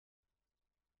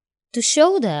to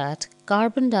show that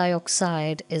carbon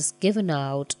dioxide is given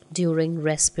out during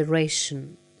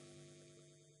respiration.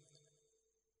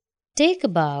 Take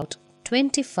about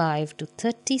 25 to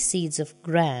 30 seeds of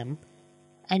gram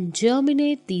and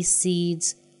germinate these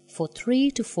seeds for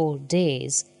 3 to 4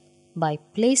 days by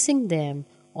placing them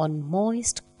on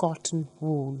moist cotton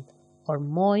wool or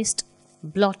moist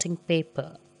blotting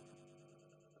paper.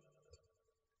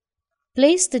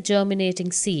 Place the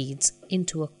germinating seeds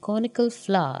into a conical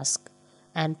flask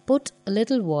and put a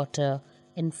little water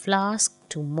in flask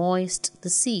to moist the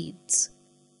seeds.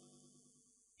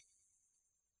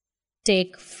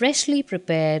 Take freshly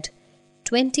prepared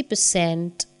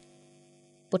 20%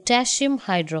 potassium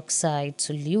hydroxide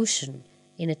solution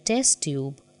in a test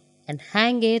tube and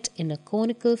hang it in a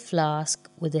conical flask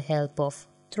with the help of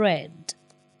thread.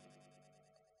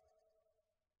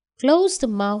 Close the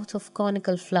mouth of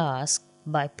conical flask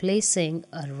by placing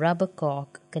a rubber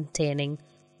cork containing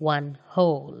one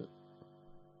hole.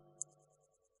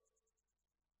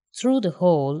 Through the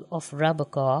hole of rubber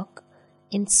cork,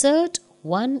 insert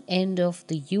one end of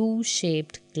the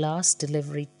U-shaped glass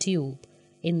delivery tube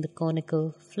in the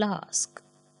conical flask.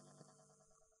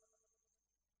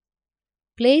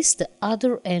 Place the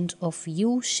other end of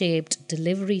U-shaped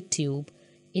delivery tube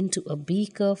into a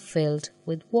beaker filled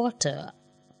with water.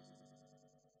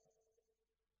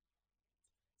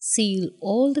 Seal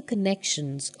all the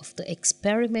connections of the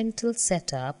experimental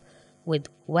setup with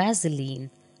Vaseline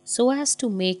so as to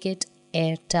make it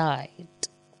airtight.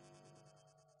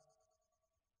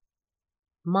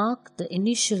 Mark the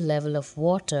initial level of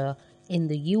water in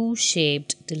the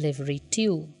U-shaped delivery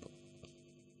tube.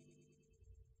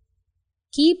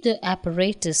 Keep the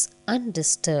apparatus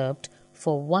undisturbed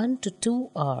for 1 to 2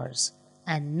 hours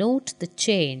and note the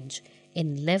change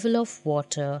in level of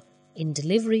water in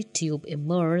delivery tube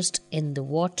immersed in the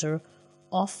water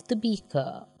of the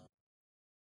beaker.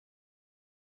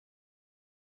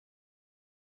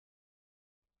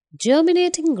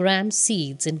 Germinating gram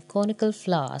seeds in conical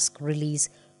flask release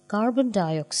carbon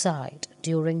dioxide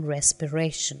during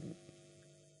respiration.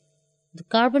 The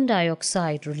carbon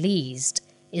dioxide released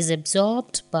is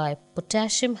absorbed by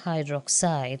potassium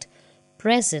hydroxide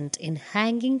present in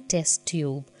hanging test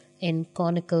tube in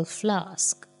conical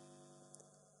flask.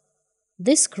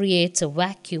 This creates a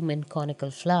vacuum in conical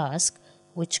flask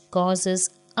which causes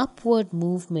upward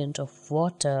movement of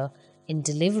water in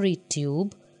delivery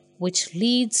tube, which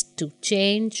leads to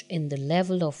change in the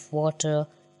level of water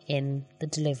in the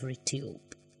delivery tube.